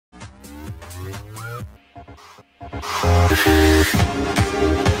In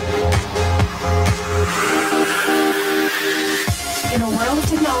a world of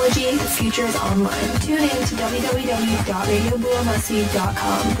technology, the future is online. Tune in to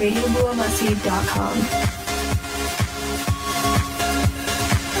www.radiobulamasti.com. radiobulamasti.com.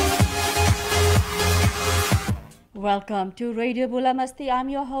 Welcome to Radio Bula Masti. I'm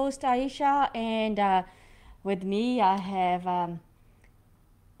your host Aisha, and with me I have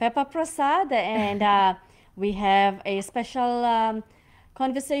Peppa Prasad, and we have a special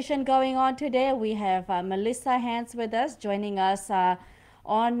conversation going on today. We have Melissa Hance with us, joining us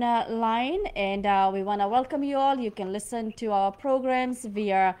online, and we want to welcome you all. You can listen to our programs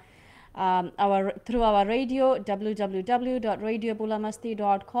via through our radio,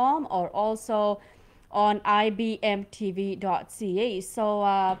 www.radiobulamasti.com, or also on ibmtv.ca. So,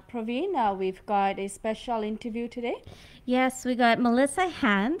 Pravin, we've got a special interview today. Yes, we got Melissa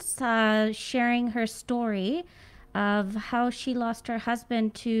Hance sharing her story of how she lost her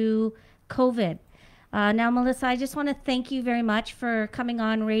husband to COVID. Now, Melissa, I just want to thank you very much for coming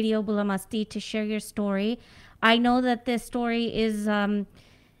on Radio Bula Masti to share your story. I know that this story is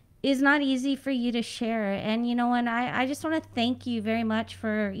not easy for you to share, and I just want to thank you very much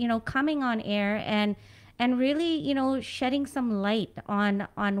for coming on air and really shedding some light on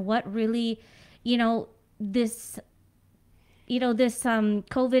what really this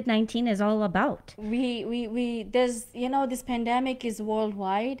COVID-19 is all about. There's this pandemic is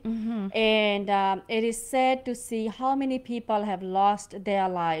worldwide, and it is sad to see how many people have lost their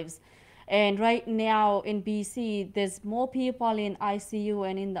lives. And right now in BC, there's more people in ICU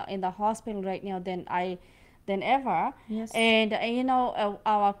and in the hospital right now than ever. Yes. And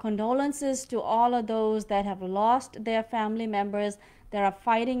our condolences to all of those that have lost their family members, that are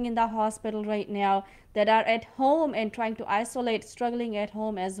fighting in the hospital right now, that are at home and trying to isolate, struggling at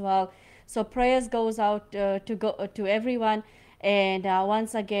home as well. So prayers goes out to everyone. And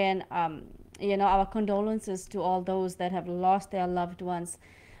once again, our condolences to all those that have lost their loved ones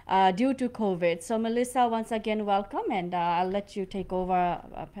due to COVID. So Melissa, once again, welcome, and I'll let you take over,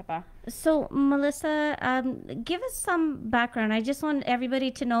 Peppa. So Melissa, give us some background. I just want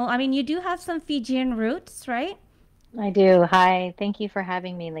everybody to know, you do have some Fijian roots, right? I do. Hi. Thank you for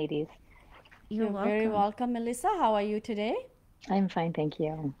having me, ladies. You're very welcome, Melissa. How are you today? I'm fine, thank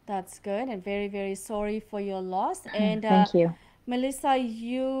you. That's good, and very, very sorry for your loss. And thank you. Melissa,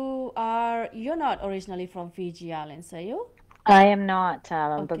 you're not originally from Fiji Islands, are you? I am not,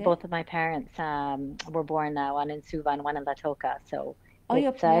 Okay. but both of my parents were born, one in Suva and one in Latoka. So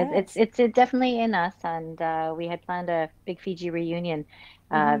your parents. it's definitely in us, and we had planned a big Fiji reunion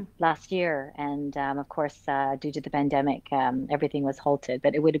last year, and of course, due to the pandemic, everything was halted.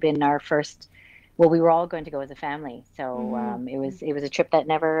 But it would have been our first. Well, we were all going to go as a family, so it was a trip that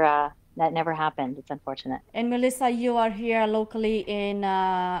never happened. It's unfortunate. And Melissa, you are here locally in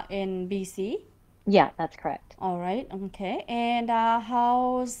BC. Yeah, that's correct. All right. Okay. And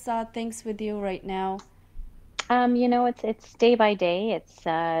how's things with you right now? It's day by day. It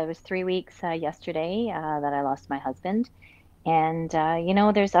was 3 weeks yesterday that I lost my husband, and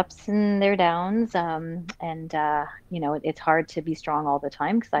there's ups and there downs, and it's hard to be strong all the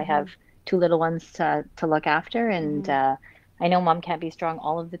time because I have 2 little ones to look after, and I know mom can't be strong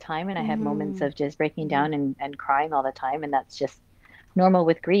all of the time, and I have moments of just breaking down and crying all the time, and that's just normal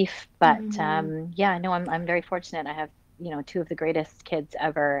with grief. But I'm very fortunate. I have 2 of the greatest kids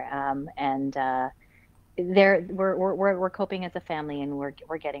ever, and we're coping as a family, and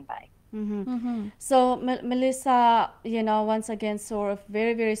we're getting by. So Melissa, once again,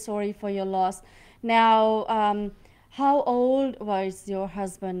 very, very sorry for your loss. Now, how old was your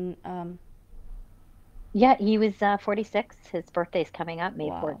husband? Yeah, he was 46. His birthday's coming up May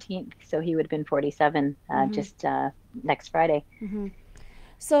 14th, so he would have been 47 just next Friday.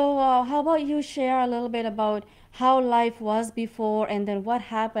 So how about you share a little bit about how life was before, and then what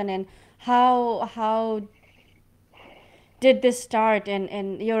happened, and how did this start,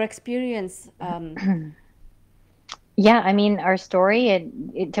 and your experience? Yeah, our story,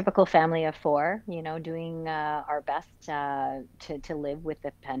 typical family of 4, doing our best to live with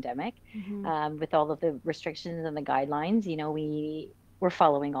the pandemic, with all of the restrictions and the guidelines. We were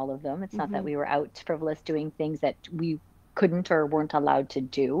following all of them. It's not that we were out frivolous doing things that we couldn't or weren't allowed to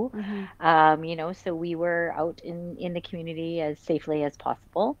do. So we were out in the community as safely as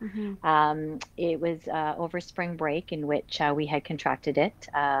possible. It was over spring break in which we had contracted it,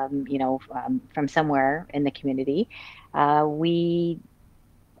 from somewhere in the community. We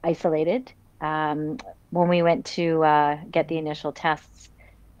isolated. When we went to get the initial tests,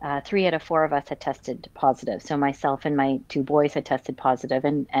 3 out of 4 of us had tested positive. So myself and my 2 boys had tested positive,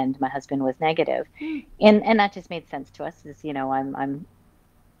 and my husband was negative. And that just made sense to us. Is, you know, I'm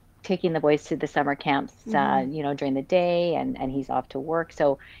taking the boys to the summer camps, you know, during the day, and he's off to work.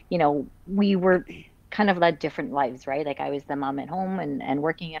 So, you know, we were kind of led different lives, right? Like I was the mom at home and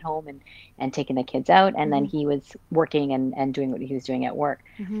working at home and taking the kids out. And then he was working and doing what he was doing at work.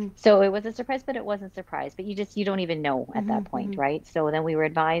 So it was a surprise, but it wasn't a surprise. But you don't even know at that point, right? So then we were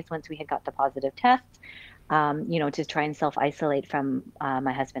advised once we had got the positive tests, you know, to try and self-isolate from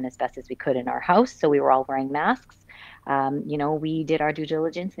my husband as best as we could in our house. So we were all wearing masks. You know, we did our due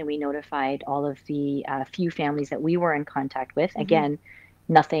diligence and we notified all of the few families that we were in contact with. Again,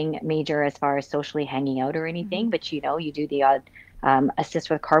 nothing major as far as socially hanging out or anything, but you know, you do the odd assist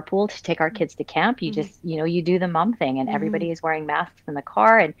with carpool to take our kids to camp. You just, you know, you do the mom thing, and everybody is wearing masks in the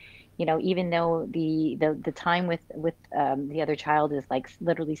car. And you know, even though the time with the other child is like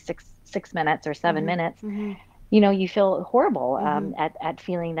literally six minutes or 7 minutes, you know, you feel horrible at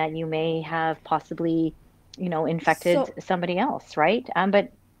feeling that you may have possibly, you know, infected somebody else, right?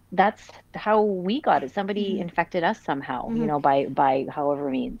 But that's how we got it. Somebody infected us somehow, you know, by however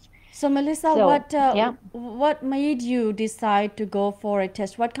means. So Melissa, what made you decide to go for a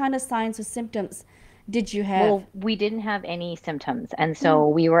test? What kind of signs or symptoms did you have? Well, we didn't have any symptoms, and so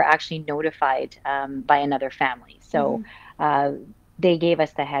we were actually notified by another family. So they gave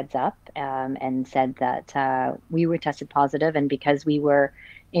us the heads up and said that we were tested positive, and because we were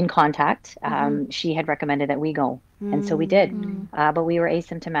in contact, she had recommended that we go. And so we did, but we were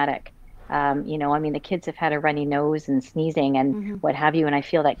asymptomatic. You know, I mean, the kids have had a runny nose and sneezing and what have you. And I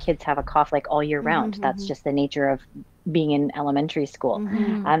feel that kids have a cough like all year round. That's just the nature of being in elementary school.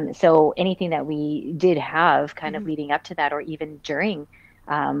 So anything that we did have kind of leading up to that, or even during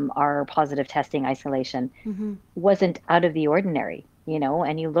our positive testing isolation, wasn't out of the ordinary, you know.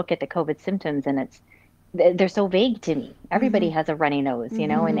 And you look at the COVID symptoms and they're so vague to me. Everybody has a runny nose, you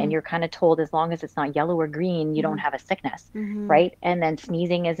know, and you're kind of told as long as it's not yellow or green, you don't have a sickness, right? And then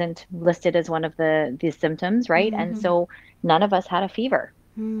sneezing isn't listed as one of the symptoms, right? And so none of us had a fever.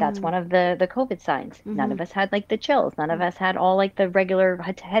 That's one of the COVID signs. None of us had like the chills. None of us had all like the regular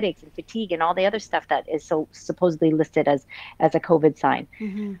headaches and fatigue and all the other stuff that is so supposedly listed as a COVID sign.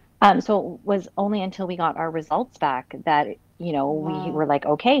 So it was only until we got our results back that, you know, we were like,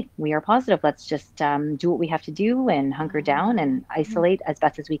 okay, we are positive. Let's just do what we have to do and hunker down and isolate as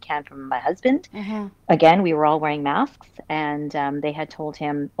best as we can from my husband. Again, we were all wearing masks, and they had told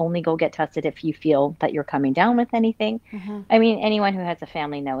him, only go get tested if you feel that you're coming down with anything. I mean, anyone who has a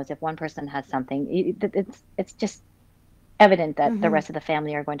family knows if one person has something, it's just evident that the rest of the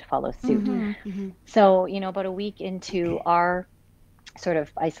family are going to follow suit. So, you know, about a week into our sort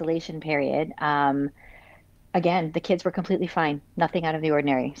of isolation period, again, the kids were completely fine, nothing out of the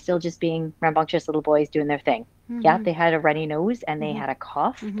ordinary, still just being rambunctious little boys doing their thing. Yeah, they had a runny nose and they had a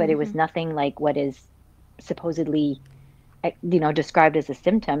cough, but it was nothing like what is supposedly, you know, described as a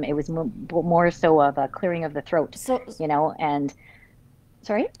symptom. It was more so of a clearing of the throat, so, you know, and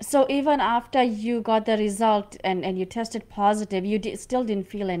sorry? So even after you got the result and you tested positive, you still didn't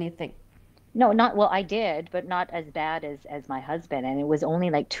feel anything? No, not, well, I did, but not as bad as my husband. And it was only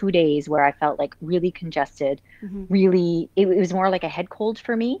like 2 days where I felt like really congested, really, it was more like a head cold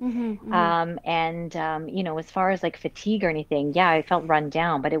for me. You know, as far as like fatigue or anything, yeah, I felt run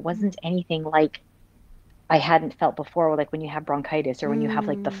down, but it wasn't anything like I hadn't felt before, like when you have bronchitis or when you have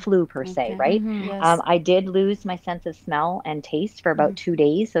like the flu per se, right? Yes. I did lose my sense of smell and taste for about 2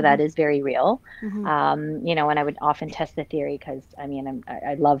 days. So that is very real. You know, and I would often test the theory because, I mean,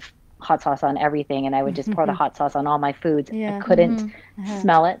 I love hot sauce on everything, and I would just pour the hot sauce on all my foods. I couldn't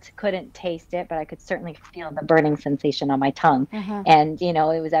smell it, couldn't taste it, but I could certainly feel the burning sensation on my tongue. And, you know,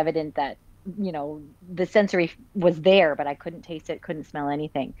 it was evident that, you know, the sensory was there, but I couldn't taste it, couldn't smell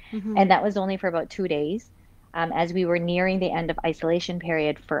anything. And that was only for about 2 days. As we were nearing the end of isolation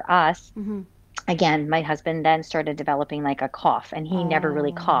period for us, again, my husband then started developing like a cough, and he never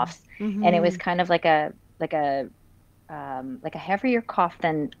really coughs. And it was kind of like a heavier cough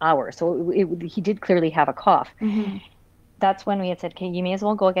than ours. So he did clearly have a cough. That's when we had said, okay, you may as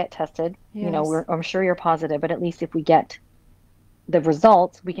well go get tested. Yes. You know, I'm sure you're positive, but at least if we get the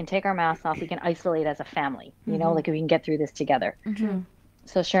results, we can take our masks off, we can isolate as a family, you know, like we can get through this together.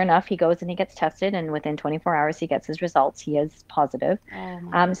 So sure enough, he goes and he gets tested, and within 24 hours, he gets his results. He is positive.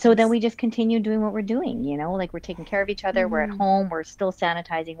 So then we just continue doing what we're doing, you know, like we're taking care of each other. We're at home. We're still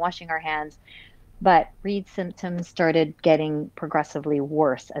sanitizing, washing our hands. But Reed's symptoms started getting progressively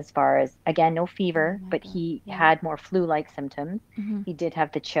worse as far as, again, no fever, but he had more flu-like symptoms. He did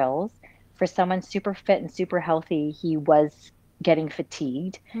have the chills. For someone super fit and super healthy, he was getting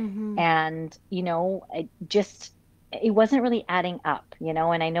fatigued. And, it wasn't really adding up,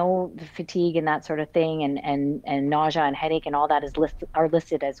 and I know the fatigue and that sort of thing and nausea and headache and all that are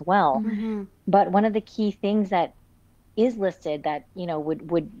listed as well. But one of the key things that is listed that,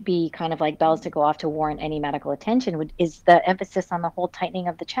 would be kind of like bells to go off to warrant any medical attention is the emphasis on the whole tightening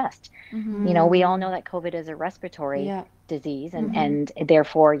of the chest. We all know that COVID is a respiratory disease and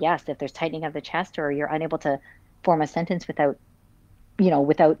therefore, yes, if there's tightening of the chest or you're unable to form a sentence without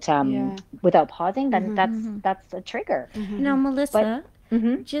pausing, then that's a trigger. Now, Melissa,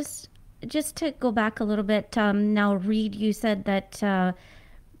 just to go back a little bit, now Reed, you said that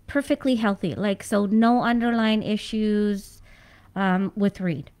perfectly healthy, so no underlying issues with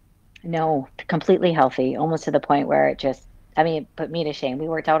Reed. No, completely healthy, almost to the point where it put me to shame. We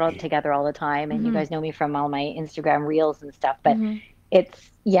worked out all together all the time, and you guys know me from all my Instagram reels and stuff, but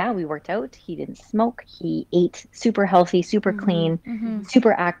we worked out. He didn't smoke. He ate super healthy, super clean,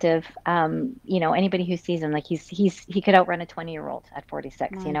 super active. Anybody who sees him, he could outrun a 20-year-old at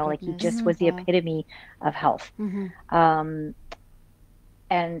 46, he just was the epitome of health.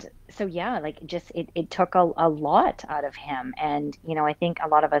 And so, it took a lot out of him. And, I think a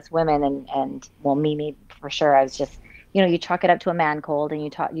lot of us women and me for sure, I was just, you chalk it up to a man cold and you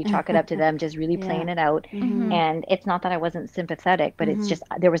chalk it up to them just really playing it out. And it's not that I wasn't sympathetic, but it's just,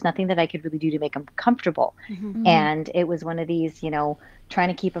 there was nothing that I could really do to make him comfortable. And it was one of these, trying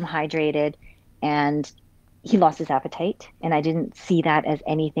to keep him hydrated, and he lost his appetite. And I didn't see that as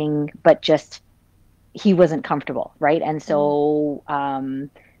anything but just, he wasn't comfortable, right? And so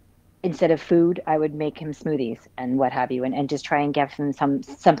instead of food, I would make him smoothies and what have you, and just try and give him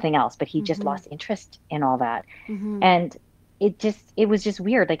something else. But he just lost interest in all that. And it was just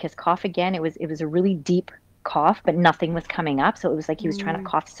weird. Like his cough again, it was a really deep cough, but nothing was coming up. So it was like he was trying to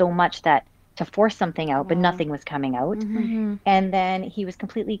cough so much that to force something out, but nothing was coming out. And then he was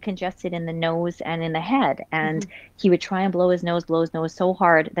completely congested in the nose and in the head. And he would try and blow his nose so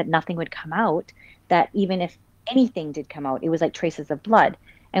hard that nothing would come out, that even if anything did come out, it was like traces of blood.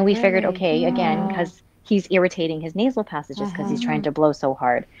 And we figured, okay, again, because he's irritating his nasal passages because he's trying to blow so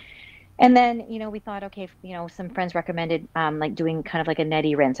hard. And then, we thought, okay, some friends recommended doing kind of like a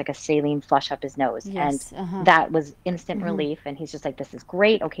neti rinse, like a saline flush up his nose. Yes, and that was instant relief. And he's just like, this is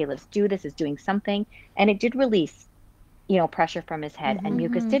great. Okay, let's do this. It's doing something. And it did release, pressure from his head, and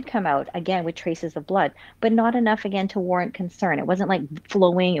mucus did come out again with traces of blood, but not enough again to warrant concern. It wasn't like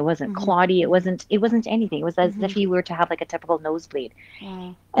flowing. It wasn't clotty. It wasn't anything. It was as if he were to have like a typical nosebleed.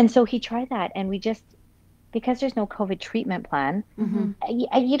 And so he tried that, and we just, because there's no COVID treatment plan,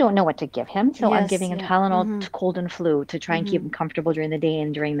 you don't know what to give him. So I'm giving him Tylenol, cold and flu to try and keep him comfortable during the day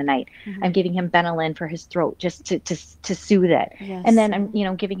and during the night. I'm giving him Benylin for his throat just to soothe it. And then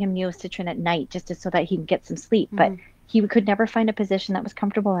I'm, giving him Neocitrin at night just so that he can get some sleep. But he could never find a position that was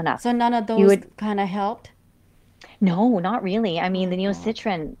comfortable enough. So none of those kind of helped? No, not really. I mean, the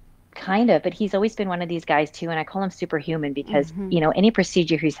Neocitrin kind of, but he's always been one of these guys too. And I call him superhuman because, any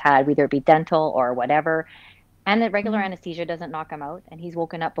procedure he's had, whether it be dental or whatever, and the regular anesthesia doesn't knock him out. And he's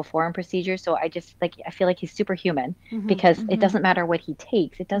woken up before in procedures. So I feel like he's superhuman because it doesn't matter what he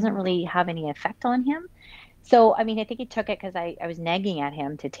takes. It doesn't really have any effect on him. So, I mean, I think he took it because I was nagging at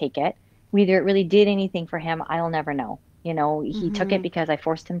him to take it. Whether it really did anything for him, I'll never know. He took it because I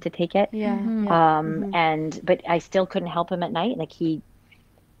forced him to take it. But I still couldn't help him at night. Like he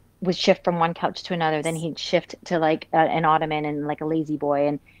would shift from one couch to another, then he'd shift to like an ottoman and like a lazy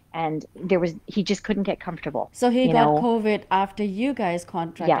boy, and he just couldn't get comfortable. So he got COVID after you guys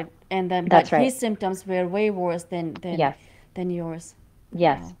contracted, and then that's right. His symptoms were way worse than yours.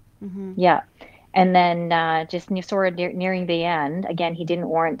 Yes. Yeah. And then just sort of nearing the end, again, he didn't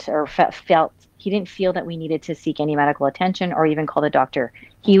warrant or he didn't feel that we needed to seek any medical attention or even call the doctor.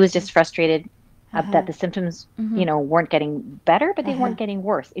 He was just frustrated that the symptoms, weren't getting better, but they weren't getting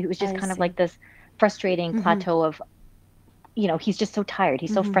worse. It was just kind of like this frustrating plateau of, he's just so tired.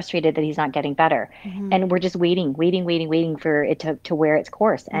 He's so frustrated that he's not getting better. And we're just waiting for it to wear its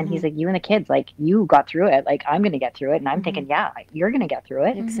course. And he's like, you and the kids, like, you got through it. Like, I'm going to get through it. And I'm thinking, yeah, you're going to get through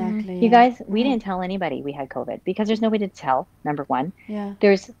it. Exactly. You guys, we didn't tell anybody we had COVID because there's nobody to tell, number one. Yeah.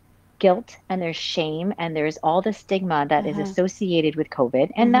 There's guilt and there's shame and there's all the stigma that is associated with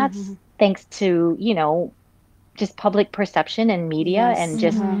COVID. And that's thanks to, just public perception and media and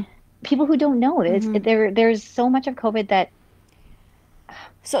just people who don't know. There's so much of COVID that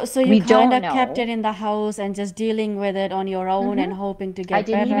So you We kind don't of kept know. it in the house and just dealing with it on your own and hoping to I get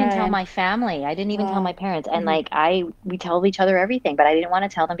didn't better. even tell And my family. I didn't even tell my wow. parents. And like we tell each other everything, but I didn't want to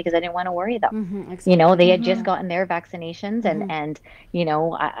tell them because I didn't want to worry them. You know, Exactly. they had just gotten their vaccinations, and you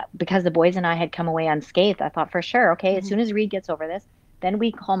know, because the boys and I had come away unscathed, I thought for sure, okay, as soon as Reed gets over this, then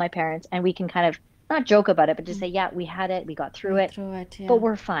we call my parents and we can kind of not joke about it, but just say, yeah, we had it, we got through Went it, through it. but Yeah.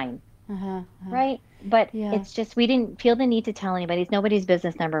 we're fine. Uh-huh. Right. But Yeah. it's just we didn't feel the need to tell anybody. It's nobody's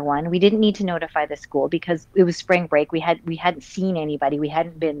business, number one. We didn't need to notify the school because it was spring break. We hadn't seen anybody. We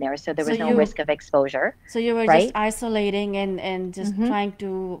hadn't been there, so there So was no you risk of exposure, so you were just right? isolating and just trying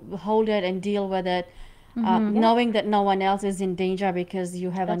to hold it and deal with it, Yeah, knowing that no one else is in danger because you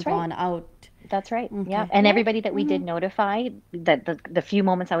haven't that's right. gone out. That's right. Yeah. Okay. And Yeah. everybody that we did notify, that the few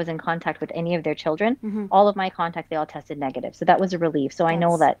moments I was in contact with any of their children, all of my contacts, they all tested negative. So that was a relief. So I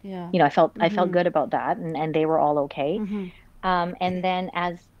know That's that, yeah. you know, I felt good about that, and they were all okay. And then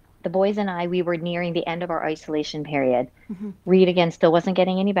as the boys and I, we were nearing the end of our isolation period. Reed again still wasn't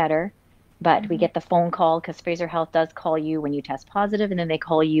getting any better, but we get the phone call because Fraser Health does call you when you test positive, and then they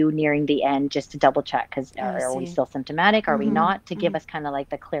call you nearing the end just to double check because I are we see. still symptomatic? Are we not? To give us kind of like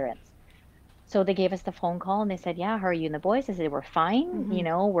the clearance. So they gave us the phone call and they said, yeah, how are you and the boys? I said, we're fine. You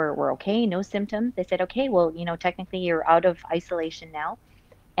know, we're okay. No symptoms. They said, okay, well, you know, technically you're out of isolation now.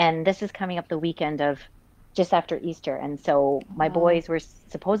 And this is coming up the weekend of just after Easter. And so my Wow. boys were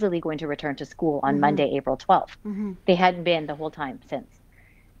supposedly going to return to school on Monday, April 12th. They hadn't been the whole time since.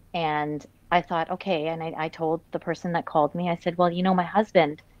 And I thought, okay. And I told the person that called me, I said, well, you know, my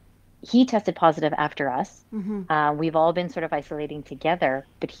husband, he tested positive after us. We've all been sort of isolating together,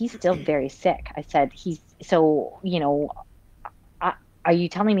 but he's still very sick. I said, so, you know, are you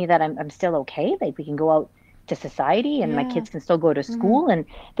telling me that I'm still okay? Like we can go out to society and my Yeah. kids can still go to school? And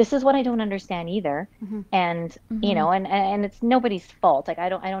this is what I don't understand either. And, you know, and it's nobody's fault. Like I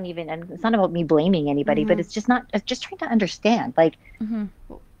don't even, and it's not about me blaming anybody, but it's just not, it's just trying to understand. Like,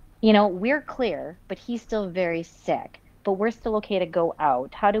 you know, we're clear, but he's still very sick, but we're still okay to go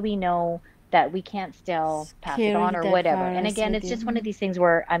out. How do we know that we can't still pass it Carry on or that whatever? And virus again, with it's just you. one of these things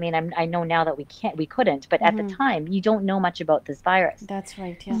where, I mean, I know now that we couldn't, but at the time, you don't know much about this virus. That's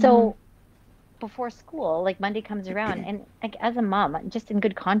right. Yeah. So before school, like Monday comes around, and like as a mom, just in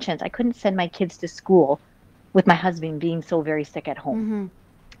good conscience, I couldn't send my kids to school with my husband being so very sick at home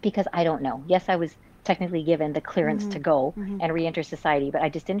because I don't know. Yes, I was technically given the clearance to go and re-enter society, but I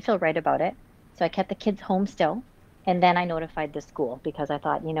just didn't feel right about it. So I kept the kids home still. And then I notified the school because I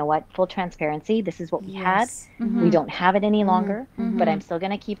thought, you know what, full transparency, this is what we had. Yes. We don't have it any longer, but I'm still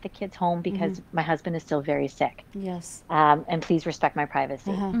going to keep the kids home because my husband is still very sick. Yes. And please respect my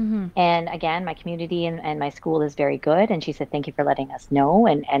privacy. And again, my community and my school is very good. And she said, thank you for letting us know.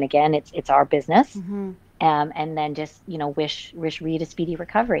 And again, it's our business. And then just, you know, wish Reed a speedy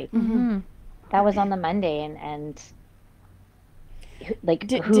recovery. That was on the Monday. And like,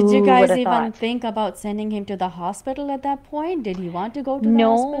 Did who you would guys have even thought? think about sending him to the hospital at that point? Did he want to go to the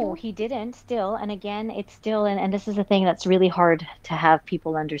No, hospital? he didn't still. And again, it's still, and this is the thing that's really hard to have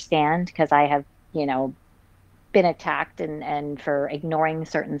people understand because I have, you know, been attacked and for ignoring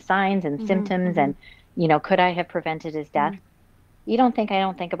certain signs and symptoms. And, you know, could I have prevented his death? I don't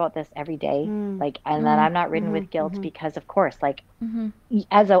think about this every day. Like, and that I'm not ridden with guilt because of course, like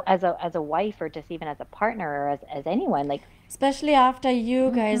as a wife or just even as a partner or as anyone, like, Especially after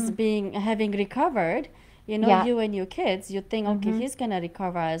you guys having recovered, you know, yeah, you and your kids, you think, okay, he's gonna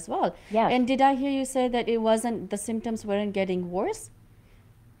recover as well. yes. And did I hear you say that the symptoms weren't getting worse?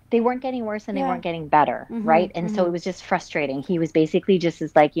 They weren't getting worse and they Yeah. weren't getting better, right? And so it was just frustrating. He was basically just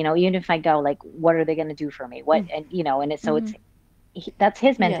as like, you know, even if I go, like, what are they going to do for me? What, and you know, and it's so it's that's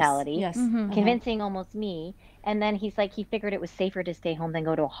his mentality, Yes. convincing almost me. And then he's like, he figured it was safer to stay home than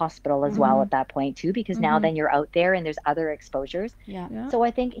go to a hospital as well at that point too, because now then you're out there and there's other exposures. Yeah. So I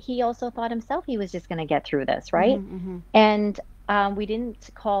think he also thought himself he was just going to get through this, right? And we didn't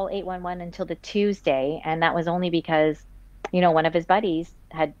call 811 until the Tuesday, and that was only because, you know, one of his buddies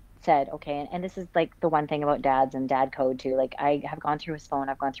had said, okay, and this is like the one thing about dads and dad code too. Like I have gone through his phone,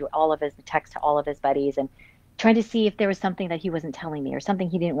 I've gone through all of his texts to all of his buddies and trying to see if there was something that he wasn't telling me or something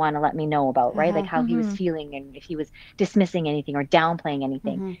he didn't want to let me know about, right? Like how he was feeling and if he was dismissing anything or downplaying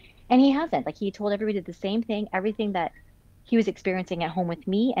anything. And he hasn't. Like he told everybody the same thing, everything that he was experiencing at home with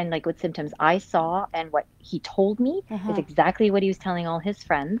me and like what symptoms I saw and what he told me is exactly what he was telling all his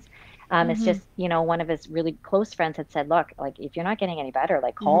friends. It's just, you know, one of his really close friends had said, look, like if you're not getting any better,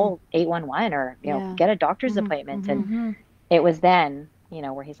 like call 811 or, you know, get a doctor's appointment. And it was then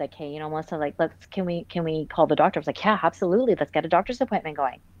where he's like, hey, Melissa, like, can we call the doctor? I was like, yeah, absolutely. Let's get a doctor's appointment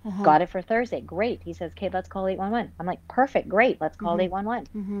going. Got it for Thursday. Great. He says, okay, let's call 811. I'm like, perfect. Great. Let's call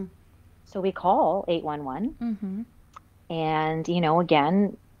 811. So we call 811 and,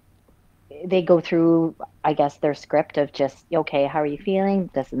 again, they go through, I guess, their script of just, okay, how are you feeling?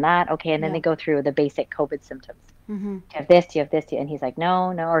 This and that. Okay. And then they go through the basic COVID symptoms. Do you have this? Do you have this? And he's like,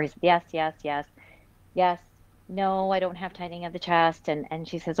 no. Or he said, yes, yes, yes, yes. No, I don't have tightening of the chest. And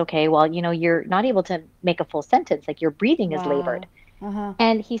she says, okay, well, you're not able to make a full sentence. Like your breathing is labored.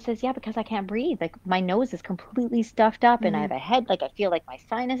 And he says, yeah, because I can't breathe. Like my nose is completely stuffed up and I have a head, like I feel like my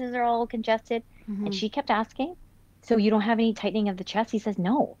sinuses are all congested. And she kept asking, so you don't have any tightening of the chest? He says,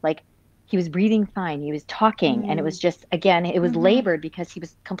 no. Like he was breathing fine. He was talking. And it was just, again, it was labored because he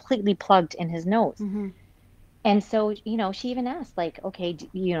was completely plugged in his nose. And so, she even asked, like, okay, do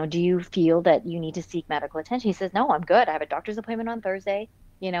you feel that you need to seek medical attention? He says, no, I'm good. I have a doctor's appointment on Thursday.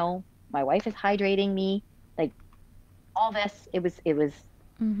 My wife is hydrating me. Like all this, it was,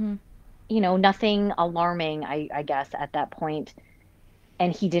 nothing alarming, I guess, at that point.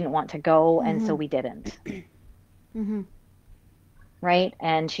 And he didn't want to go. And so we didn't. Right.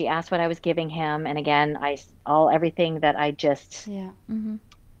 And she asked what I was giving him. And again, everything that I just,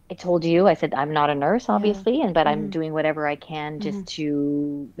 I told you, I said, I'm not a nurse, obviously, but I'm doing whatever I can just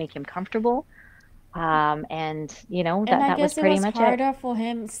to make him comfortable. And that was pretty much it. And I guess it was harder for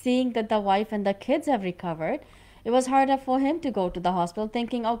him seeing that the wife and the kids have recovered. It was harder for him to go to the hospital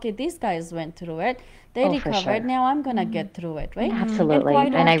thinking, okay, these guys went through it. They recovered. Sure. Now I'm going to get through it, right? Absolutely.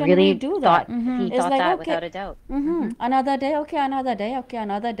 And I really thought he thought like, that without a doubt. Another day, okay, another day, okay,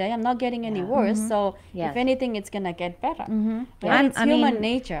 another day. I'm not getting any worse. So if anything, it's going to get better. Right? It's human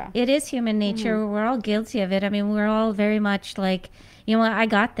nature. It is human nature. We're all guilty of it. I mean, we're all very much like, I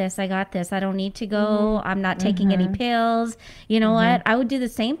got this. I don't need to go. I'm not taking any pills. You know what? I would do the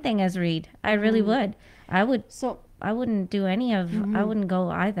same thing as Reed. I really would. I wouldn't do any of, I wouldn't go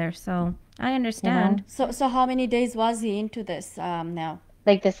either. So I understand. So how many days was he into this now?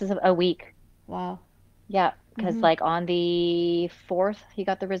 Like this is a week. Wow. Yeah. Because like on the 4th, he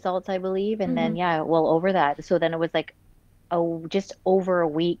got the results, I believe. And then, over that. So then it was like just over a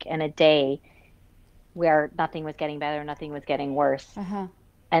week and a day where nothing was getting better, nothing was getting worse.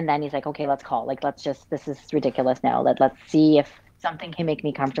 And then he's like, okay, let's call. Like, this is ridiculous now. Let's see if something can make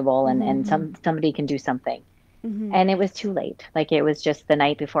me comfortable and somebody can do something. And it was too late. Like it was just the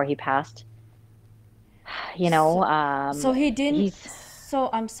night before he passed, So he didn't, so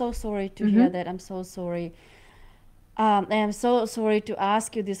I'm so sorry to hear that. I'm so sorry. And I'm so sorry to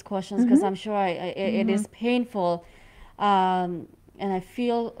ask you these questions because I'm sure it is painful. And I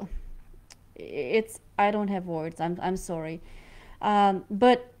feel I don't have words. I'm sorry.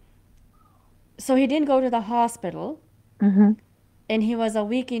 But so he didn't go to the hospital. And he was a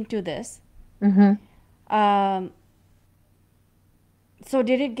week into this. So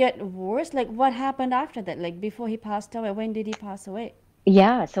did it get worse? Like what happened after that? Like before he passed away, when did he pass away?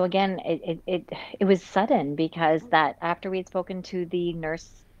 Yeah. So again, it was sudden because that after we had spoken to the nurse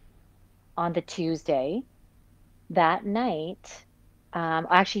on the Tuesday, that night,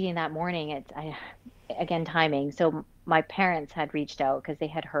 actually in that morning, again, timing. So my parents had reached out because they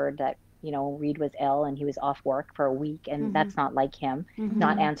had heard that Reed was ill and he was off work for a week, and that's not like him,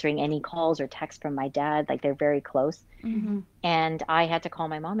 not answering any calls or texts from my dad. Like they're very close. And I had to call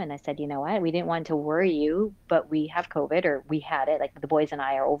my mom and I said, you know what, we didn't want to worry you, but we have COVID, or we had it. Like the boys and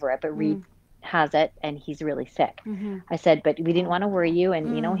I are over it, but Reed has it and he's really sick. I said, but we didn't want to worry you,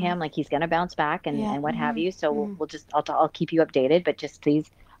 and him, like he's going to bounce back and what have you. So we'll just, I'll keep you updated, but just please,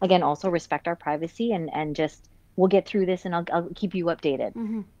 again, also respect our privacy and just, we'll get through this and I'll keep you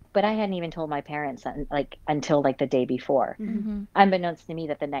updated. But I hadn't even told my parents until the day before. Unbeknownst to me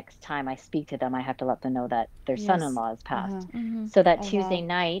that the next time I speak to them, I have to let them know that their son-in-law has passed. So that Tuesday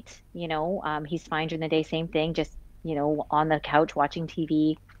night, he's fine during the day, same thing, just, on the couch watching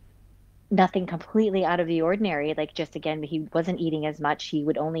TV, nothing completely out of the ordinary. Like just, again, he wasn't eating as much. He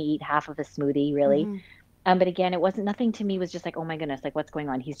would only eat half of a smoothie, really. But again, it wasn't, nothing to me was just like, oh my goodness, like what's going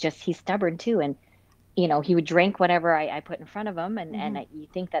on? He's stubborn too. And he would drink whatever I put in front of him, and you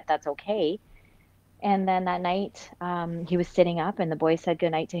think that that's okay. And then that night, he was sitting up, and the boys said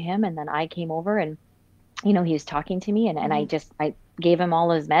goodnight to him, and then I came over, and he was talking to me, and I gave him all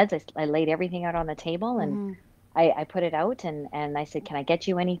his meds. I laid everything out on the table, and I put it out, and I said, can I get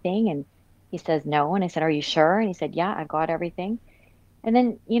you anything? And he says no, and I said, are you sure? And he said, yeah, I've got everything. And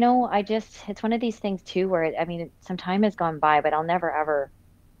then it's one of these things too where some time has gone by, but I'll never ever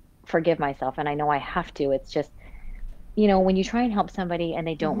forgive myself, and I know I have to. It's just when you try and help somebody and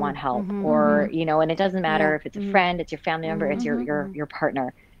they don't want help, or and it doesn't matter if it's a friend, it's your family member, it's your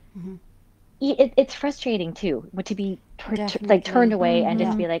partner. It's frustrating too, but to be like turned away and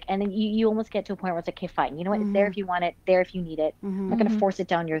just be like, and then you almost get to a point where it's like, okay, fine, you know what, it's there if you want it, there if you need it. I'm not going to force it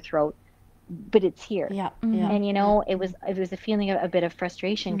down your throat, but it's here. And it was a feeling of a bit of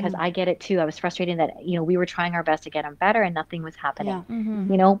frustration, because I get it too. I was frustrated that we were trying our best to get him better and nothing was happening.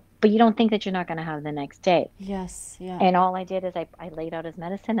 But you don't think that you're not going to have the next day. And all I did is I laid out his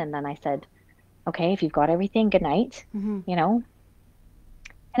medicine, and then I said, okay, if you've got everything, good night.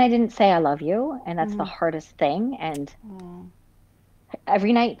 And I didn't say I love you, and that's the hardest thing. And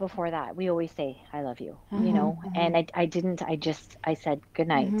every night before that, we always say I love you, and I didn't. I said good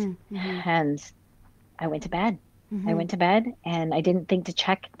night, and I went to bed. I went to bed, and I didn't think to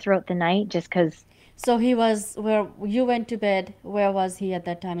check throughout the night, just because. So he was where you went to bed. Where was he at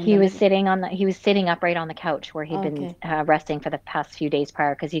that time? He was sitting upright on the couch where he'd been resting for the past few days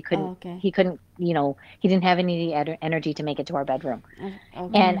prior, because he couldn't, he didn't have any energy to make it to our bedroom.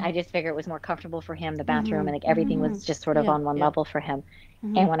 And I just figured it was more comfortable for him, the bathroom, and like everything was just sort of on one level for him.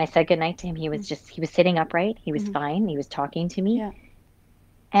 And when I said goodnight to him, he was sitting upright. He was fine. He was talking to me.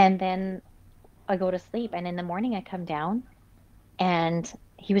 And then I go to sleep, and in the morning I come down, and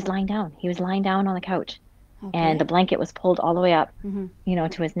he was lying down. He was lying down on the couch, and the blanket was pulled all the way up,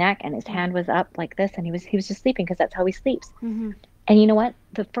 to his neck, and his hand was up like this, and he was just sleeping, because that's how he sleeps. And you know what?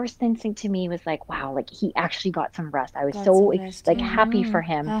 The first instinct to me was like, wow, like he actually got some rest. I was so happy for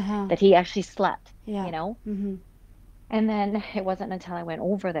him that he actually slept, And then it wasn't until I went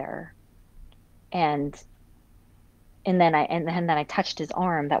over there, and then I touched his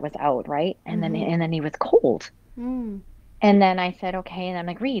arm that was out, right? And then he was cold. And then I said, okay. And I'm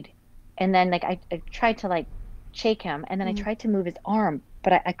like, Reed. And then like I tried to like shake him, and then I tried to move his arm,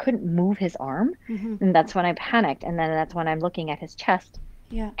 but I couldn't move his arm. And that's when I panicked. And then that's when I'm looking at his chest.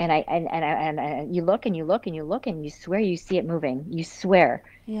 And you look and you look and you look, and you swear you see it moving. You swear.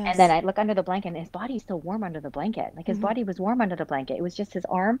 And then I look under the blanket, and his body's still warm under the blanket. Like his body was warm under the blanket. It was just his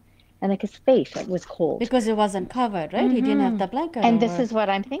arm and like his face that was cold. Because it wasn't covered, right? He didn't have the blanket. And this is what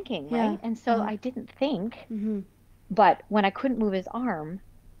I'm thinking, right? And so I didn't think. But when I couldn't move his arm,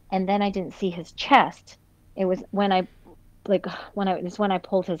 and then I didn't see his chest, it was when I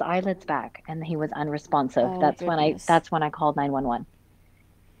pulled his eyelids back, and he was unresponsive. That's when I called 911.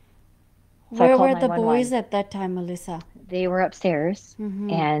 So where were the boys at that time, Melissa? They were upstairs,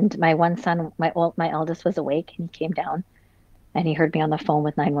 and my one son, my eldest, was awake, and he came down, and he heard me on the phone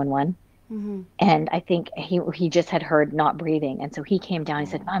with 911. And I think he just had heard not breathing, and so he came down. He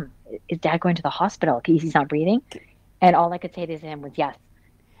said, "Mom, is Dad going to the hospital? He's not breathing." And all I could say to him was yes.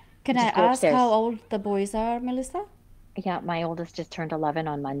 Can I ask how old the boys are, Melissa? Yeah, my oldest just turned 11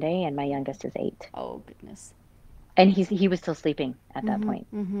 on Monday, and my youngest is 8. Oh, goodness. And he was still sleeping at that point.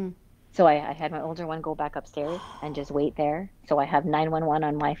 So I had my older one go back upstairs and just wait there. So I have 911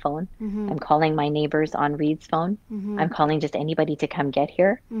 on my phone. I'm calling my neighbors on Reed's phone. I'm calling just anybody to come get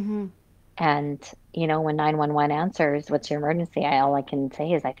here. And, when 911 answers, what's your emergency? All I can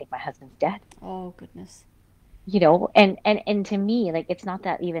say is, I think my husband's dead. Oh, goodness. And to me, like, it's not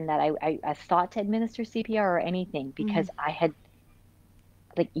that even that I thought to administer CPR or anything, because I had,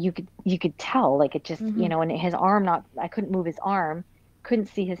 like, you could tell, like, it just, and his arm, I couldn't move his arm, couldn't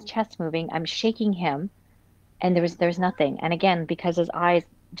see his chest moving. I'm shaking him, and there's nothing. And again, because his eyes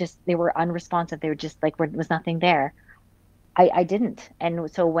they were unresponsive, they were just like, was nothing there. I didn't.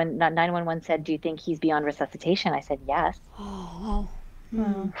 And so when 911 said, do you think he's beyond resuscitation? I said, yes. Oh,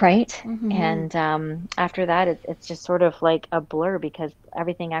 right. And after that, it's just sort of like a blur, because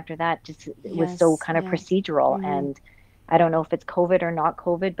everything after that just was so kind of procedural. And I don't know if it's COVID or not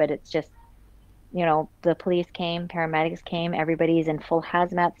COVID, but it's just, the police came, paramedics came, everybody's in full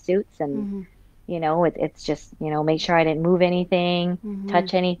hazmat suits, and it's just, make sure I didn't move anything,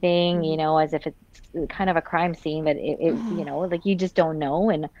 touch anything, as if it's kind of a crime scene, but it like, you just don't know.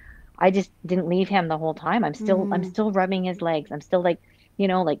 And I just didn't leave him the whole time. I'm still rubbing his legs. I'm still like,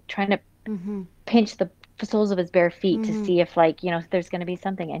 like trying to pinch the soles of his bare feet to see if, like, if there's going to be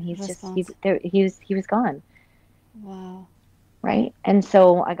something. And he's there. He was gone. Wow. Right. And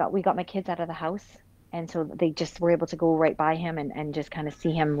so we got my kids out of the house. And so they just were able to go right by him and just kind of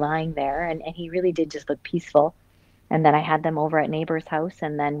see him lying there. And he really did just look peaceful. And then I had them over at neighbor's house.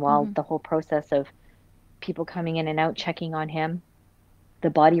 And then while the whole process of people coming in and out, checking on him,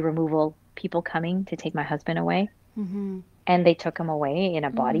 the body removal people coming to take my husband away. And they took him away in a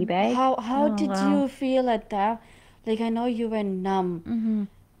body bag. How did you feel at that? Like, I know you were numb.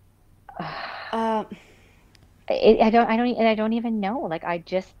 I don't even know. Like I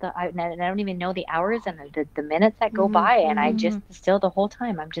don't even know the hours and the minutes that go Mm-hmm. by, and I Mm-hmm. just still the whole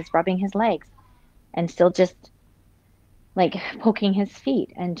time I'm just rubbing his legs and still just like poking his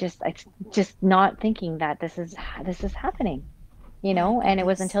feet and just not thinking that this is happening, you My know. And it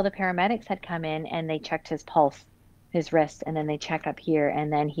was goodness. until the paramedics had come in and they checked his pulse, his wrist, and then they check up here,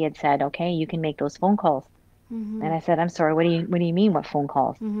 and then he had said, okay, you can make those phone calls. And Mm-hmm. I said, I'm sorry, what do you mean, what phone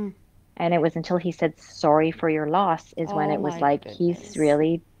calls? Mm-hmm. And it was until he said sorry for your loss is when Oh it was my like he's goodness.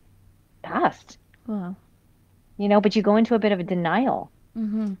 really passed, Wow. you know. But you go into a bit of a denial,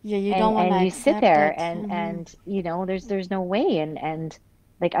 Mm-hmm. Yeah, you don't want to and you sit accept there, it. Mm-hmm. and you know there's no way, and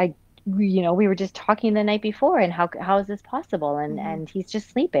like you know, we were just talking the night before, and how is this possible, Mm-hmm. and he's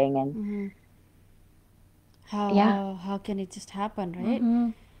just sleeping, and Mm-hmm. How yeah. how how can it just happen, right? Mm-hmm.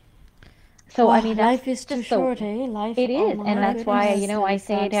 So I Oh, mean that's life is too just the short, eh? Life. it Oh is, and my that's why, you goodness, know, I Melissa.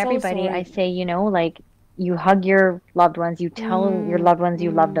 say I'm to so everybody, I sorry. say, you know, like you hug your loved ones, you tell your Mm-hmm. loved ones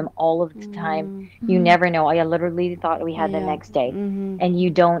you love Mm-hmm. them all of the time. Mm-hmm. You Mm-hmm. never know. I literally thought we had the Yeah. next day, Mm-hmm. and you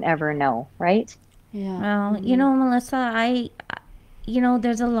don't ever know, right? Yeah. Well, Mm-hmm. Melissa,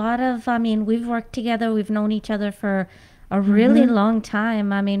 there's a lot of, we've worked together, we've known each other for a really Mm-hmm. long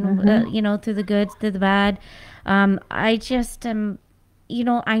time. Mm-hmm. Through the good, through the bad. I just am,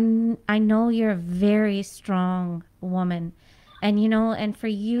 I know you're a very strong woman. And for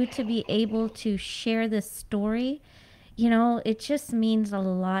you to be able to share this story, it just means a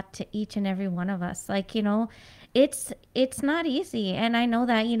lot to each and every one of us. It's not easy. And I know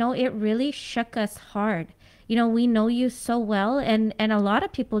that, it really shook us hard. We know you so well, and a lot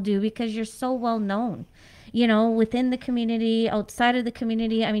of people do because you're so well known. Within the community, outside of the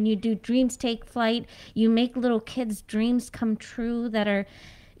community. I mean, you do dreams take flight. You make little kids' dreams come true that are,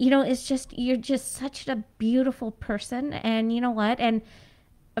 it's just, you're just such a beautiful person. And you know what? And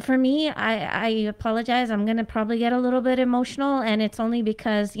for me, I apologize. I'm going to probably get a little bit emotional. And it's only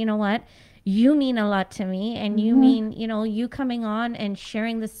because, you know what? You mean a lot to me. And you Mm-hmm. mean, you coming on and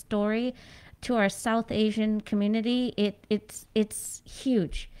sharing this story to our South Asian community. It's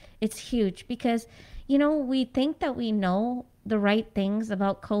huge. It's huge because, we think that we know the right things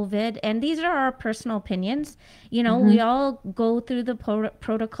about COVID. And these are our personal opinions. Mm-hmm. We all go through the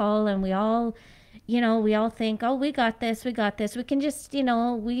protocol, and we all think, oh, we got this, we got this. We can just, there's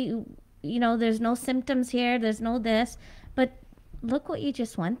no symptoms here, there's no this. But look what you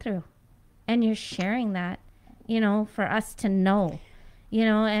just went through. And you're sharing that, for us to know.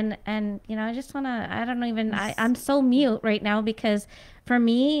 I just want to, I don't even, I'm so mute right now because for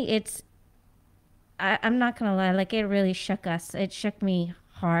me, I'm not going to lie, like it really shook us. It shook me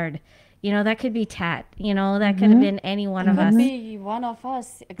hard. That could be Tat, that could have Mm-hmm. been any one It of could us. Mm-hmm. be one of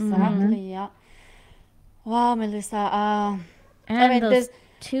us. Mm-hmm. Exactly. Yeah. Wow, Melissa. I And mean, those this.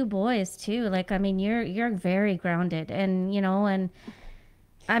 two boys too. Like, you're very grounded, and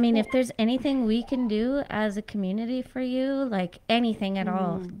if there's anything we can do as a community for you, like anything at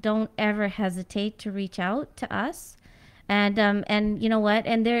all, Mm-hmm. don't ever hesitate to reach out to us. And you know what?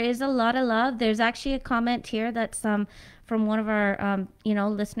 And there is a lot of love. There's actually a comment here that's from one of our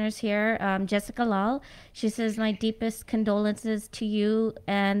listeners here, Jessica Lal. She says, "My deepest condolences to you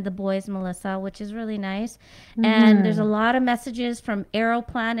and the boys, Melissa," which is really nice. And there's a Mm-hmm. lot of messages from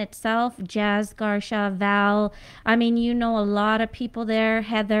Aeroplan itself, Jazz, Garsha, Val. A lot of people there,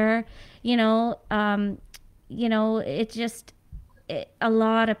 Heather. It just a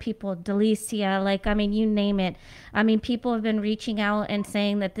lot of people, Delicia, like, you name it. People have been reaching out and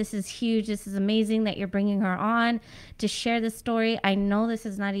saying that this is huge, this is amazing that you're bringing her on to share this story. I know this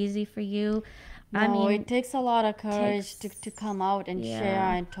is not easy for you. I No, mean, it takes a lot of courage takes, to come out and share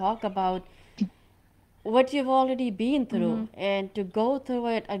yeah. and talk about what you've already been Mm-hmm. through and to go through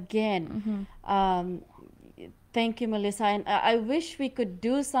it again. Mm-hmm. Um, Thank you, Melissa. And I wish we could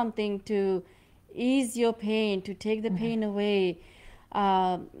do something to ease your pain, to take the pain away.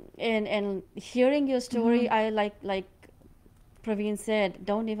 And hearing your Mm-hmm. story, I like Praveen said,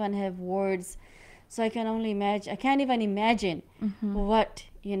 don't even have words. So I can only imagine. I can't even imagine Mm-hmm. what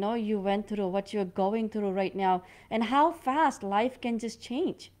you went through, what you're going through right now, and how fast life can just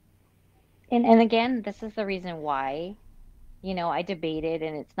change. And again, this is the reason why, you know, I debated,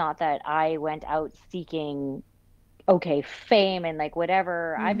 and it's not that I went out seeking, okay, fame and like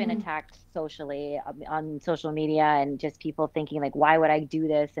whatever. I've been Mm-hmm. attacked socially, on social media, and just people thinking like, why would I do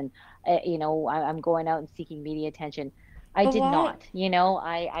this? And you know, I'm going out and seeking media attention. I But did why? not. You know,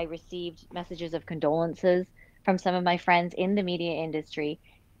 I received messages of condolences from some of my friends in the media industry,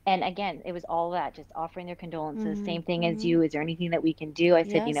 And again, it was all that, just offering their condolences. Same thing as you. Is there anything that we can do? I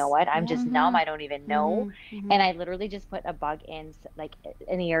said, you know Yes. what? I'm Yeah. just numb. I don't even know. Mm-hmm. And I literally just put a bug in, like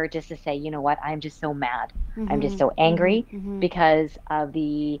in the air, just to say, you know what? I'm just so mad. I'm just so angry because of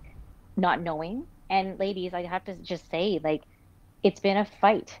the not knowing. And ladies, I have to just say, like, it's been a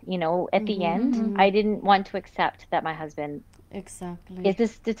fight. At the end, I didn't want to accept that my husband Exactly. is a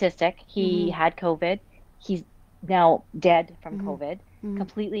statistic. He had COVID. He's now dead from COVID,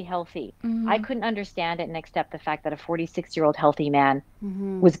 completely healthy. I couldn't understand it and accept the fact that a 46-year-old healthy man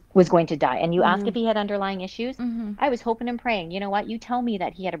was going to die. And you ask if he had underlying issues. I was hoping and praying, you know what? You tell me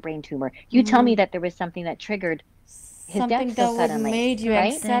that he had a brain tumor. You tell me that there was something that triggered his Something death so that would suddenly, made you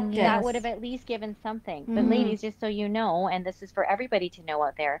right? accept it. That would have at least given something. But ladies, just so you know, and this is for everybody to know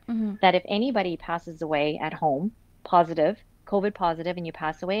out there, that if anybody passes away at home, positive, COVID positive, and you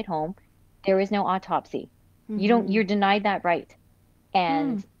pass away at home, there is no autopsy. You're denied that right.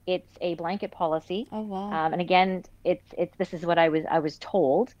 And it's a blanket policy. Oh wow. And again, it's this is what I was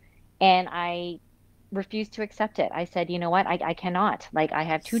told, and I refused to accept it. I said, you know what, I cannot. Like, I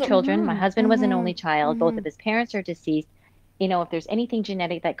have two So children. My husband was an only child. Both of his parents are deceased. If there's anything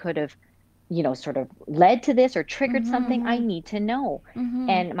genetic that could have, sort of led to this or triggered something, I need to know.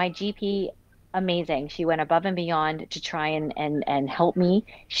 And my GP, amazing. She went above and beyond to try and help me.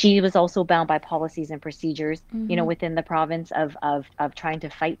 She was also bound by policies and procedures, within the province of trying to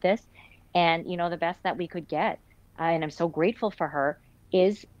fight this. And, the best that we could get, and I'm so grateful for her,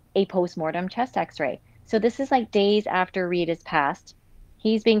 is a postmortem chest x-ray. So this is like days after Reed has passed.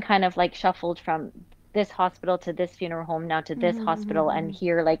 He's being kind of like shuffled from this hospital to this funeral home, now to this hospital, and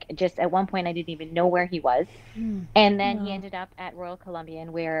here, like, just at one point I didn't even know where he was. And then he ended up at Royal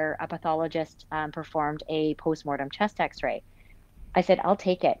Columbian, where a pathologist performed a postmortem chest x-ray. I said, I'll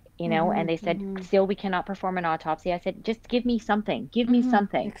take it, and they said, still, we cannot perform an autopsy. I said, just give me something. Give me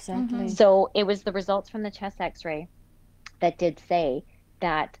something. Exactly. So it was the results from the chest x-ray that did say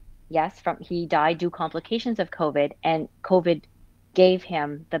that, yes, he died due complications of COVID, and COVID gave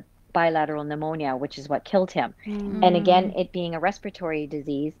him the bilateral pneumonia, which is what killed him. And again, it being a respiratory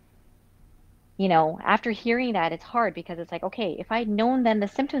disease, after hearing that, it's hard, because it's like, okay, if I'd known then the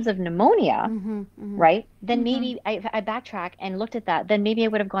symptoms of pneumonia, right, then maybe I backtrack and looked at that, then maybe I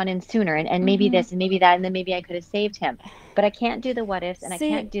would have gone in sooner, and maybe this and maybe that, and then maybe I could have saved him. But I can't do the what ifs, and I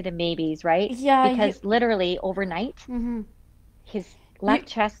can't do the maybes, right? Yeah, because literally overnight, his left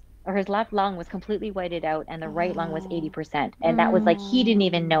chest or his left lung was completely whited out, and the right lung was 80%. And that was like, he didn't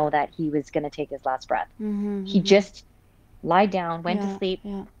even know that he was going to take his last breath. He just lied down, went to sleep,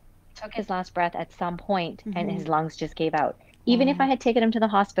 took his last breath at some point, and his lungs just gave out. Even if I had taken him to the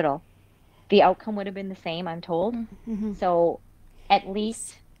hospital, the outcome would have been the same, I'm told. So at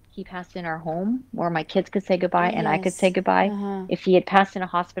least he passed in our home, where my kids could say goodbye and I could say goodbye. If he had passed in a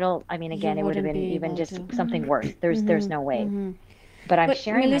hospital, I mean, again, it would have been even just something worse. There's no way. But I'm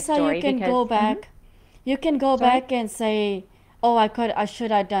sharing Melissa, my story you can because go back. You can go back and say, "Oh, I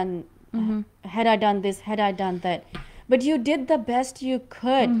should have done. Had I done this, had I done that." But you did the best you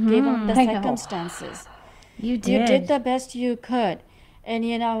could, given the circumstances. You You did. did the best you could, and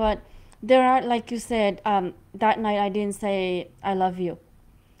you know what? There are, like you said, that night I didn't say I love you.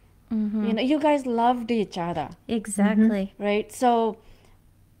 You guys loved each other, Exactly. right? So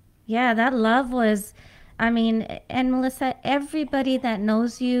Yeah, that love was, I mean, and Melissa, everybody that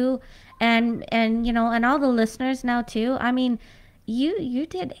knows you, and and all the listeners now too. I mean, you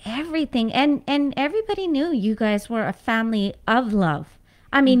did everything, and everybody knew you guys were a family of love.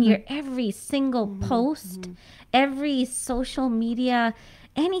 I mean, your every single post, every social media,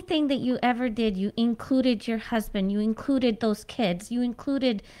 anything that you ever did, you included your husband, you included those kids, you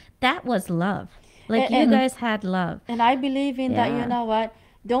included, that was love. Like, you guys had love. And I believe in that, Yeah. you know what?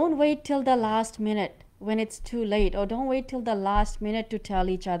 Don't wait till the last minute when it's too late, or don't wait till the last minute to tell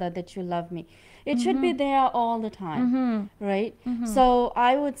each other that you love me. It should be there all the time, right? So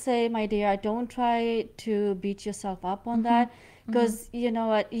I would say, my dear, don't try to beat yourself up on that, because you know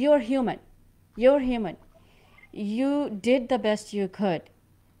what? You're human. You're human. You did the best you could.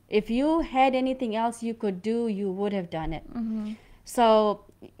 If you had anything else you could do, you would have done it. So,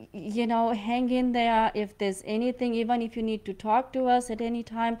 hang in there. If there's anything, even if you need to talk to us at any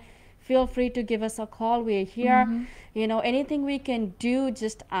time, feel free to give us a call. We're here. Anything we can do,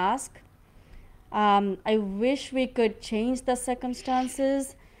 just ask. I wish we could change the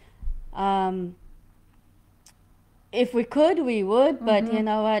circumstances. If we could, we would. But you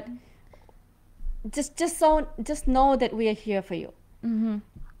know what? Just know that we are here for you.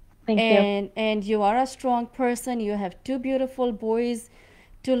 thank you. And you are a strong person. You have two beautiful boys,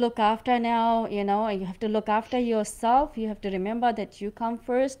 to look after now, you have to look after yourself. You have to remember that you come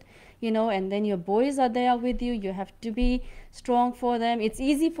first, and then your boys are there with you. You have to be strong for them. It's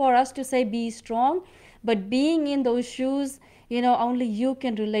easy for us to say be strong, but being in those shoes, only you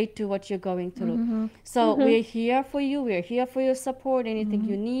can relate to what you're going through. So we're here for you. We're here for your support. Anything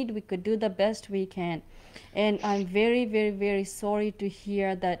you need, we could do the best we can. And I'm very, very, very sorry to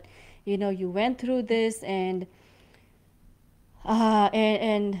hear that, you went through this, and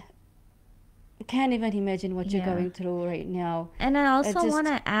I can't even imagine what you're going through right now. And I also want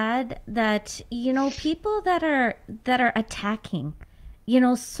to add that, people that are attacking,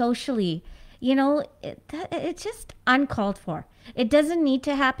 socially, it's just uncalled for. It doesn't need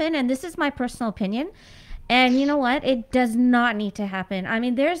to happen. And this is my personal opinion. And you know what? It does not need to happen. I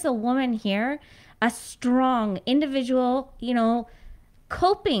mean, there's a woman here, a strong individual,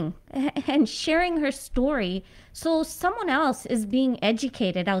 coping and sharing her story, so someone else is being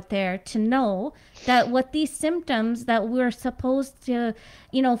educated out there to know that what these symptoms that we're supposed to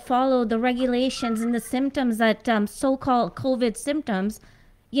follow the regulations and the symptoms that so-called COVID symptoms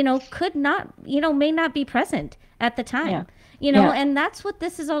could not may not be present at the time. And that's what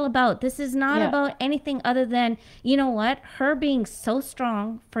this is all about. This is not about anything other than, her being so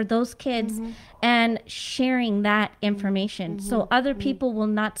strong for those kids and sharing that information so other people will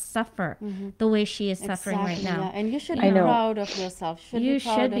not suffer the way she is suffering right now. Yeah. And you should be proud of yourself. You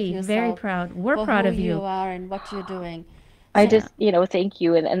should be very proud. We're proud of you. You are and what you're doing. I just, thank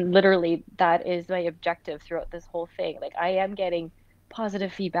you. And literally that is my objective throughout this whole thing. Like, I am getting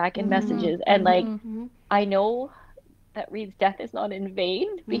positive feedback and messages. And like, I know that Reed's death is not in vain,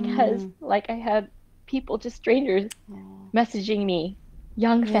 because like, I had people, just strangers, messaging me,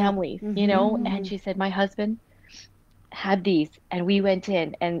 young families, and she said, my husband had these, and we went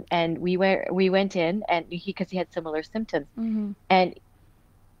in and we went in, and because he had similar symptoms, and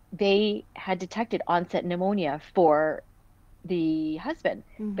they had detected onset pneumonia for the husband,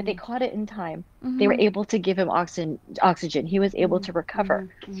 but they caught it in time. They were able to give him oxygen. He was able to recover.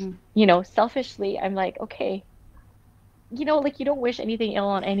 Selfishly, I'm like, okay, like, you don't wish anything ill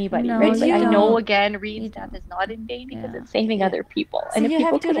on anybody, right? But I know, again, Reed's death is not in vain, because it's saving other people. So and if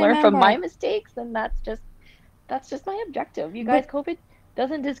people can learn from my mistakes, then that's just my objective. You guys, COVID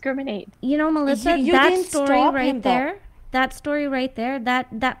doesn't discriminate. Melissa, that story right there,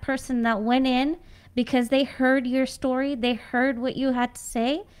 that person that went in because they heard your story, they heard what you had to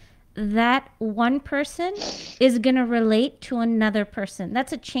say, that one person is going to relate to another person.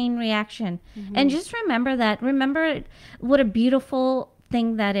 That's a chain reaction. And just remember that. Remember what a beautiful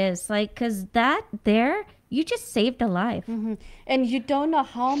thing that is. Like, because that there, you just saved a life. And you don't know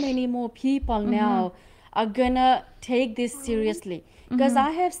how many more people now are going to take this seriously. Because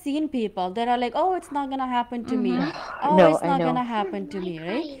I have seen people that are like, oh, it's not going to happen to me. Oh, no, it's not going to happen to me,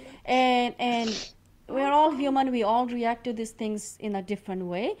 right? And we're all human. We all react to these things in a different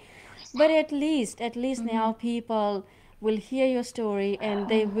way. But at least now people will hear your story and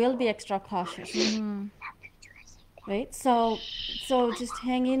they will be extra cautious. Right? So just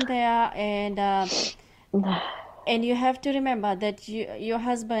hang in there, and you have to remember that your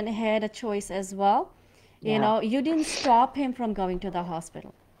husband had a choice as well. You didn't stop him from going to the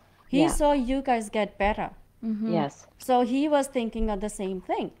hospital. He saw you guys get better. Yes. So he was thinking of the same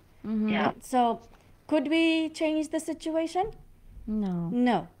thing. Yeah. So could we change the situation?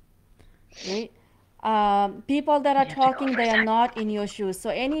 No. Right? People that are talking, they are not in your shoes. So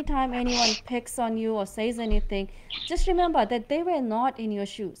anytime anyone picks on you or says anything, just remember that they were not in your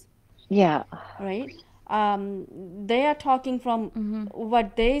shoes. Yeah. Right? They are talking from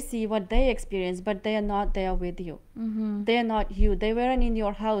what they see, what they experience, but they are not there with you. They are not you. They weren't in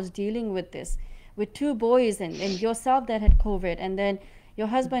your house dealing with this, with two boys and yourself that had COVID, and then your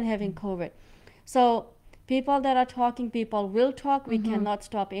husband having COVID. So people that are talking, people will talk. We cannot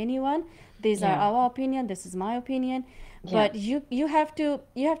stop anyone. These are our opinion. This is my opinion. But you have to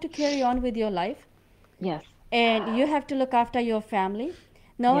carry on with your life. Yes. And you have to look after your family.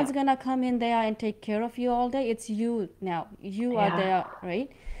 No one's gonna come in there and take care of you all day. It's you now. You are there, right?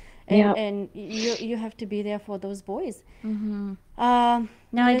 And you have to be there for those boys.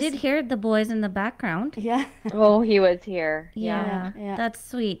 Now I did hear the boys in the background. Yeah. Oh, he was here. Yeah. That's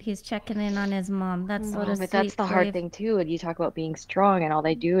sweet. He's checking in on his mom. That's what a but sweet, that's the hard thing too. And you talk about being strong, and all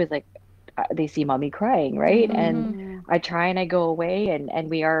they do is like they see mommy crying, right? And I try and I go away, and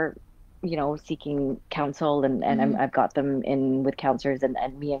we are, seeking counsel, and I've got them in with counselors, and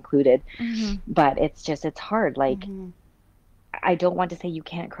me included. But it's hard. Like, I don't want to say you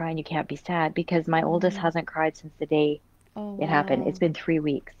can't cry and you can't be sad, because my oldest hasn't cried since the day it happened. It's been 3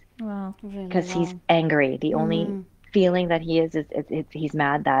 weeks. Wow. Because he's angry. The only feeling that he is he's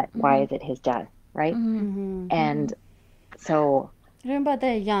mad that why is it his death, right? And so Remember,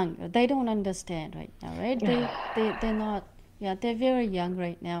 they're young. They don't understand right now, right? They're not. Yeah, they're very young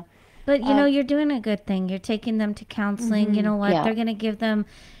right now. But you're doing a good thing. You're taking them to counseling. You know what? Yeah. They're gonna give them,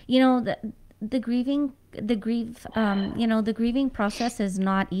 the grieving, the grief. The grieving process is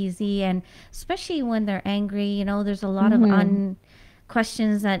not easy, and especially when they're angry. There's a lot of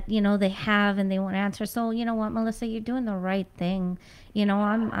questions that they have and they won't answer. So you know what, Melissa, you're doing the right thing.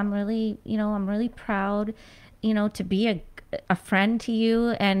 I'm really proud. To be a friend to you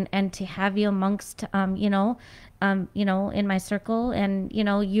and to have you amongst in my circle, and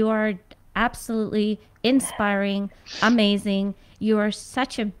you are absolutely inspiring, amazing. You are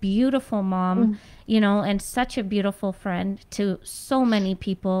such a beautiful mom, and such a beautiful friend to so many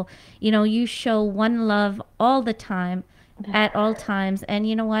people. You show one love all the time, at all times. And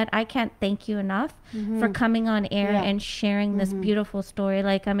you know what? I can't thank you enough for coming on air and sharing this beautiful story.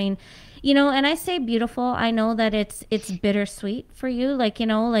 Like, I mean, and I say beautiful, I know that it's bittersweet for you. But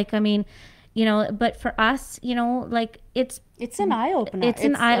for us, it's an eye opener. It's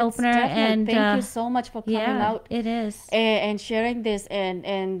an eye opener, and thank you so much for coming out. It is, and sharing this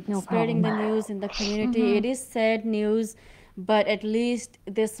and spreading the news in the community. It is sad news, but at least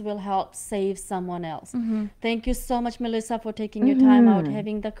this will help save someone else. Thank you so much, Melissa, for taking your time out,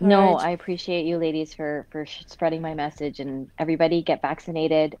 having the courage. No, I appreciate you ladies for spreading my message, and everybody get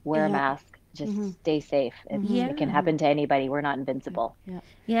vaccinated, wear a mask. Just stay safe. It can happen to anybody. We're not invincible.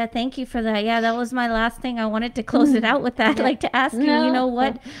 Yeah, thank you for that. Yeah, that was my last thing. I wanted to close it out with that. I'd like to ask you,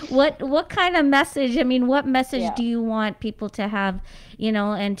 what kind of message, what message do you want people to have,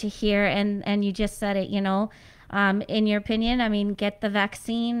 and to hear? And you just said it, in your opinion, get the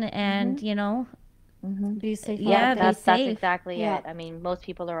vaccine and, be safe. Yeah, that's exactly it. Most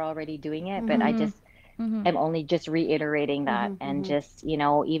people are already doing it, but I just I'm only just reiterating that, and just,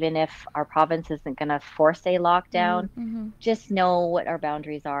 even if our province isn't going to force a lockdown, just know what our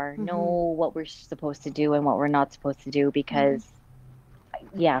boundaries are, know what we're supposed to do and what we're not supposed to do, because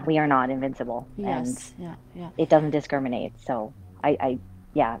we are not invincible. Yes. And it doesn't discriminate. So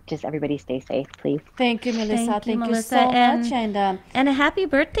just everybody stay safe, please. Thank you, Melissa. Thank you so much, and a happy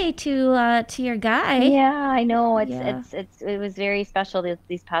birthday to your guy. Yeah, I know. It was very special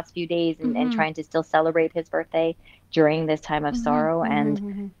these past few days, and trying to still celebrate his birthday during this time of sorrow.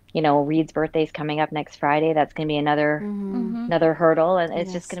 And Reed's birthday is coming up next Friday. That's going to be another hurdle, and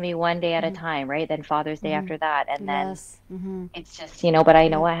it's just going to be one day at a time, right? Then Father's Day after that, and then it's just But I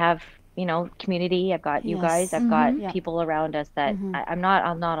know I have community. I've got you guys. I've got people around us that I'm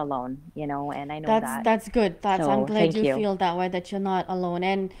not alone, and I know that's good. I'm glad you feel that way, that you're not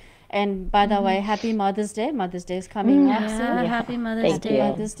alone. And by the way, happy Mother's Day. Mother's Day is coming up soon. Happy Mother's Day.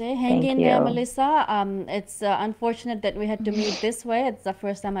 Mother's Day. Hang in there, Melissa. It's unfortunate that we had to meet this way. It's the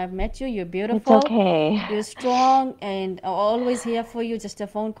first time I've met you. You're beautiful. It's okay. You're strong, and always here for you, just a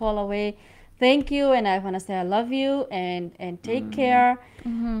phone call away. Thank you, and I want to say I love you, and take care,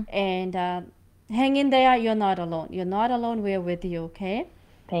 and hang in there. You're not alone. You're not alone. We're with you, okay?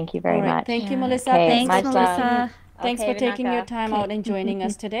 Thank you very much. Thank you, Melissa. Okay, Thanks, Melissa. Thanks for taking your time out and joining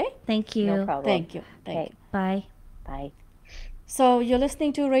us today. Thank you. No problem. Thank you. Thank you. Bye. Bye. So you're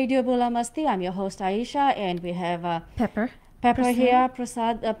listening to Radio Bula Masti. I'm your host, Aisha, and we have Pepper here,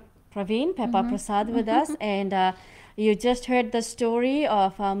 Pravin, Prasad with us, and you just heard the story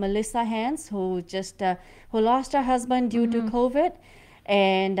of Melissa Hance, who lost her husband due to COVID,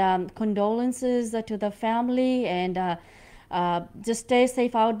 and condolences to the family, and just stay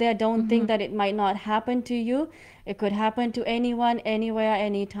safe out there. Don't think that it might not happen to you. It could happen to anyone, anywhere,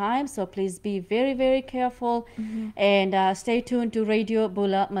 anytime. So please be very, very careful, and stay tuned to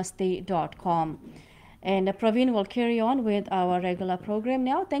radiobulamasti.com. And Pravin will carry on with our regular program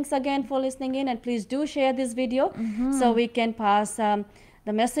now. Thanks again for listening in, and please do share this video so we can pass the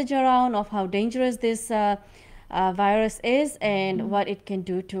message around of how dangerous this virus is and what it can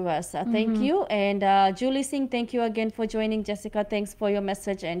do to us. Thank you. And Julie Singh, thank you again for joining. Jessica, thanks for your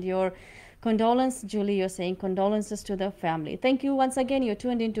message and your condolence. Julie, you're saying condolences to the family. Thank you once again. You're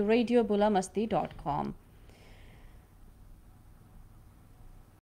tuned into radiobulamasti.com.